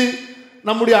மன்னிப்பின் மீது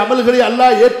நம்முடைய அமல்களை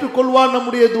அல்லாஹ் ஏற்றுக்கொள்வான்,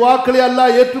 நம்முடைய துஆக்களை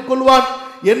அல்லாஹ் ஏற்றுக்கொள்வான்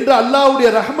என்ற அல்லாஹ்வுடைய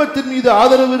ரஹ்மத்தின் மீது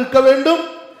ஆதரவு இருக்க வேண்டும்.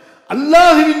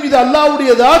 அல்லாஹ்வின் மீது,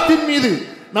 அல்லாஹ்வுடைய தாத்தின் மீது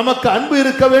நமக்கு அன்பு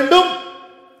இருக்க வேண்டும்.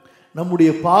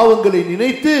 நம்முடைய பாவங்களை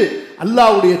நினைத்து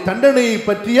அல்லாஹ்வுடைய தண்டனையை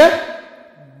பற்றிய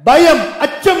பயம்,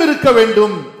 அச்சம் இருக்க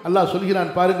வேண்டும். அல்லாஹ்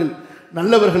சொல்கிறான் பாருங்கள்,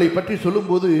 நல்லவர்களை பற்றி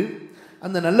சொல்லும்போது,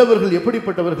 அந்த நல்லவர்கள்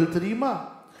எப்படிப்பட்டவர்கள் தெரியுமா?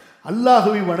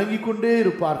 அல்லாஹ்வை வணங்கிக் கொண்டே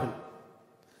இருப்பார்கள்.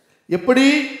 எப்படி?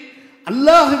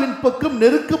 அல்லாஹ்வின் பக்கம்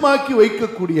நெருக்கமாக்கி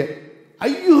வைக்கக்கூடிய,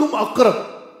 ஐயுஹும் அக்ரப்.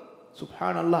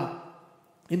 சுப்ஹானல்லாஹ்.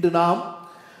 இன்று நாம்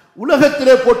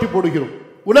உலகத்திலே போட்டி போடுகிறோம்,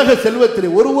 உலக செல்வத்திலே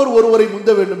ஒருவரை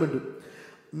முந்த வேண்டும் என்று.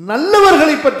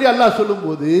 நல்லவர்களை பற்றி அல்லாஹ்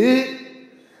சொல்லும்போது,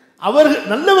 அவர்கள்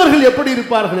நல்லவர்கள் எப்படி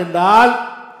இருப்பார்கள் என்றால்,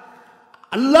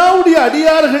 அல்லாஹ்வுடைய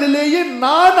அடியார்களிலேயே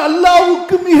நான்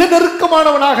அல்லாஹ்வுக்கு மிக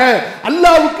நெருக்கமானவனாக,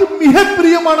 அல்லாஹ்வுக்கு மிக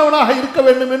பிரியமானவனாக இருக்க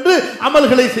வேண்டும் என்று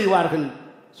அமல்களை செய்வார்கள்.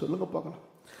 சொல்லுங்க பார்க்கலாம்.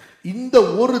 இந்த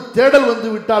ஒரு தேடல் வந்து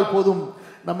விட்டால் போதும்,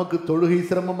 நமக்கு தொழுகை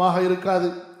சிரமமாக இருக்காது,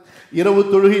 இரவு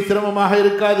தொழுகை சிரமமாக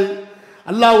இருக்காது,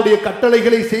 அல்லாஹ்வுடைய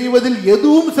கட்டளைகளை செய்வதில்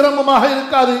எதுவும் சிரமமாக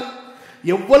இருக்காது.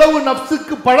 எவ்வளவு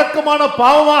நப்சுக்கு பழக்கமான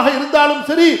பாவமாக இருந்தாலும்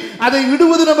சரி, அதை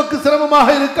விடுவது நமக்கு சிரமமாக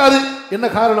இருக்காது. என்ன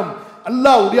காரணம்?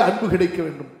 அல்லாஹ்வுடைய அன்பு கிடைக்க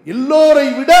வேண்டும். எல்லோரை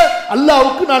விட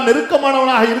அல்லாஹ்வுக்கு நான்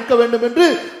நெருக்கமானவனாக இருக்க வேண்டும் என்று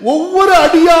ஒவ்வொரு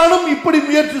அடியானும் இப்படி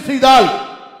முயற்சி செய்தால்,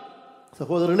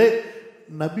 சகோதரர்களே,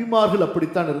 நபிமார்கள்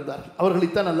அப்படித்தான் இருந்தார்கள்.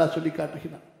 அவர்களைத்தான் அல்லாஹ் சொல்லி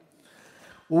காட்டுகிறான்.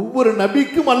 ஒவ்வொரு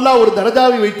நபிக்கும் அல்லாஹ் ஒரு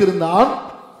தரஜாவை வைத்திருந்தான்.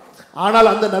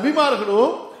 ஆனால் அந்த நபிமார்களோ,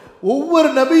 ஒவ்வொரு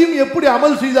நபியும் எப்படி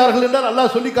அமல் செய்தார்கள் என்றால்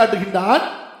அல்லாஹ் சொல்லி காட்டுகின்றான்.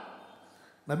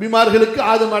 நபிமார்களுக்கு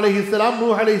ஆதம் அலைஹிஸ்ஸலாம்,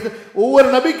 நூஹ் அலைஹிஸ்ஸலாம், ஒவ்வொரு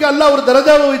நபிக்கு அல்லாஹ் ஒரு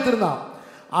தரஜாவை வைத்திருந்தான்.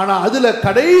 ஆனா அதுல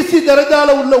கடைசி தரஜால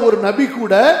உள்ள ஒரு நபி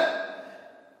கூட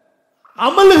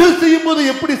அமல்கள் செய்யும் போது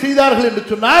எப்படி செய்தார்கள் என்று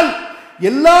சொன்னால்,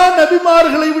 எல்லா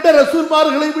நபிமார்களை விட,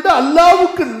 ரசூல்மார்களை விட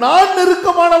அல்லாஹ்வுக்கு நான்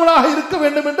நெருக்கமானவனாக இருக்க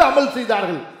வேண்டும் என்று அமல்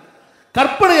செய்தார்கள்.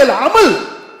 கற்பனையில் அமல்,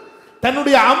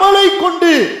 தன்னுடைய அமலை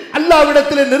கொண்டு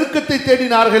அல்லாஹ்விடத்திலே நெருக்கத்தை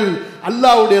தேடினார்கள்.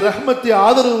 அல்லாஹ்வுடைய ரஹ்மத்தை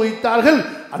ஆதரவு வைத்தார்கள்,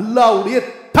 அல்லாஹ்வுடைய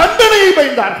தண்டனையை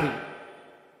பயந்தார்கள்.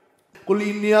 குல்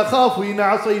இன்னி அகாஃபு இன்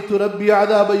அஸைது ரப்பி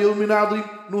அஸாப யௌமின் அதீம்.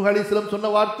 நூஹ் அலைஹிஸ்ஸலாம் சொன்ன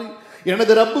வார்த்தை,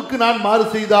 எனது ரப்புக்கு நான் மாறு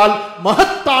செய்தால்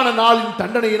மகத்தான நாளின்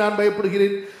தண்டனையை நான்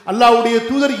பயப்படுகிறேன். அல்லாஹ்வுடைய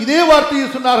தூதர் இதே வார்த்தையை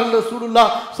சொன்னார்கள்.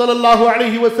 ரசூலுல்லாஹ் ஸல்லல்லாஹு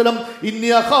அலைஹி வஸல்லம், இன்னி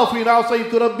அகாஃபு இன்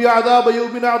அஸைது ரப்பி அஸாப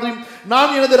யௌமின் அதீம்,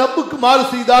 நான் எனது ரப்புக்கு மாறு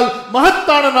செய்தால்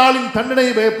மகத்தான நாளின்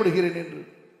தண்டனையை பயப்படுகிறேன் என்று.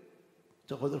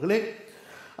 சகோதரர்களே,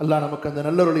 அல்லாஹ் நமக்கு அந்த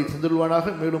நல்லவர்களை தந்தருள்வானாக.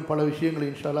 மேலும் பல விஷயங்களை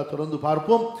இன்ஷா அல்லாஹ் தொடர்ந்து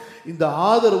பார்ப்போம். இந்த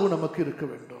ஆதரவு நமக்கு இருக்க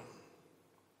வேண்டும்.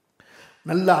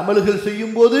 நல்ல அமல்கள்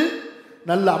செய்யும் போது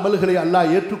நல்ல அமல்களை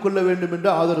அல்லாஹ் ஏற்றுக்கொள்ள வேண்டும் என்ற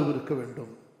ஆதரவு இருக்க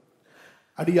வேண்டும்.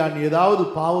 அடியான் ஏதாவது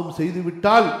பாவம்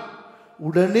செய்துவிட்டால்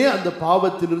உடனே அந்த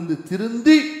பாவத்திலிருந்து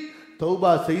திருந்தி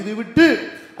தௌபா செய்துவிட்டு,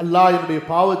 அல்லாஹ் என்னுடைய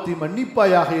பாவத்தை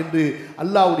மன்னிப்பாயாக என்று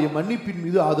அல்லாஹ்வுடைய மன்னிப்பின்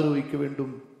மீது ஆதரவு வைக்க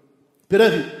வேண்டும்.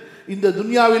 பிறகு இந்த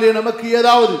துன்யாவிலே நமக்கு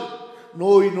ஏதாவது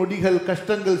நோய் நொடிகள்,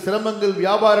 கஷ்டங்கள், சிரமங்கள்,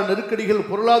 வியாபார நெருக்கடிகள்,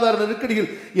 பொருளாதார நெருக்கடிகள்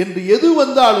என்று எது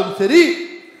வந்தாலும் சரி,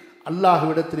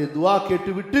 அல்லாஹ்விடத்திலே துஆ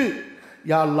கேட்டுவிட்டு,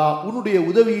 யா அல்லாஹ், உன்னுடைய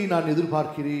உதவியை நான்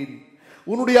எதிர்பார்க்கிறேன்,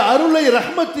 உன்னுடைய அருளை,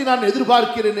 ரஹ்மத்தை நான்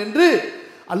எதிர்பார்க்கிறேன் என்று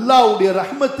அல்லாஹ்வுடைய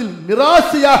ரஹ்மத்தில்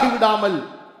நிராசையாகி விடாமல்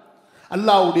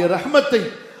அல்லாஹ்வுடைய ரஹ்மத்தை,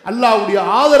 அல்லாஹ்வுடைய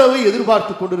ஆதரவை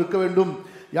எதிர்பார்த்து கொண்டிருக்க வேண்டும்.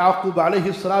 யாக்கூப்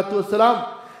அலைஹிஸ்ஸலாத்து வஸ்ஸலாம்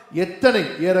எத்தனை,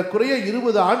 ஏறக்குறைய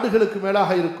 20 ஆண்டுகளுக்கு மேலாக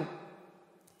இருக்கும்,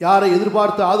 யாரை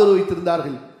எதிர்பார்த்து ஆதரவு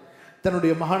வைத்திருந்தார்கள்?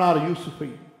 தன்னுடைய மகனார் யூசுஃபை.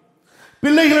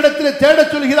 பிள்ளைகளிடத்தில்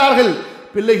தேடச் சொல்கிறார்கள்.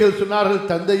 பிள்ளைகள் சொன்னார்கள்,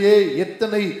 தந்தையே,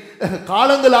 எத்தனை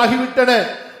காலங்கள் ஆகிவிட்டன,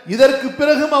 இதற்கு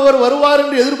பிறகும் அவர் வருவார்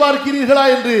என்று எதிர்பார்க்கிறீர்களா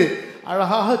என்று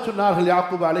அழகாக சொன்னார்கள்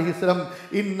யாக்கூப் அலைஹிஸ்ஸலாம்.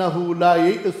 இன்னஹு லா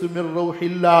யைஸு மிர்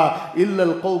ரௌஹில்லாஹ்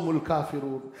இல்லல் கௌமுல்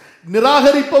காஃபிரூன்.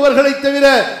 நிராகரிப்பவர்களை தவிர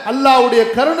அல்லாஹ்வுடைய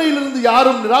கருணையிலிருந்து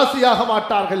யாரும் நிராசையாக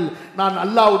மாட்டார்கள். நான்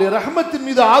அல்லாஹ்வுடைய ரஹ்மத்தின்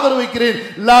மீது ஆதரவு வைக்கிறேன்.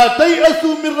 லா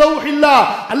தைஸு மிர் ரௌஹில்லாஹ்,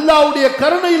 அல்லாஹ்வுடைய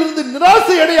கருணையிலிருந்து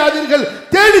நிராசை அடையாதீர்கள்,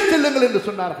 தேடிச் செல்லுங்கள் என்று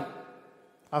சொன்னார்கள்.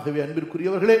 ஆகவே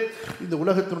அன்பிற்குரியவர்களே, இந்த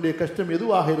உலகத்தினுடைய கஷ்டம்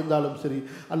எதுவாக இருந்தாலும் சரி,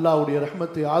 அல்லாஹ்வுடைய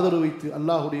ரஹ்மத்தை ஆதரவு வைத்து,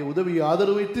 அல்லாஹ்வுடைய உதவியை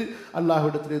ஆதரவு வைத்து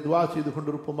அல்லாஹ்விடத்திலே துஆ செய்து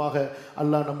கொண்டிருப்போமாக.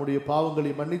 அல்லாஹ் நம்முடைய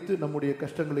பாவங்களை மன்னித்து நம்முடைய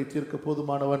கஷ்டங்களை தீர்க்க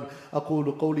போதுமானவன்.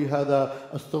 அகூலு கௌலி ஹாதா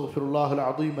அஸ்தக்ஃபிருல்லாஹல்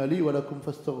அஸீம் லீ வ லக்கும்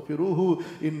ஃபஸ்தக்ஃபிரூஹு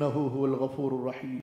இன்னஹு ஹுவல் கஃபூருர் ரஹீம்.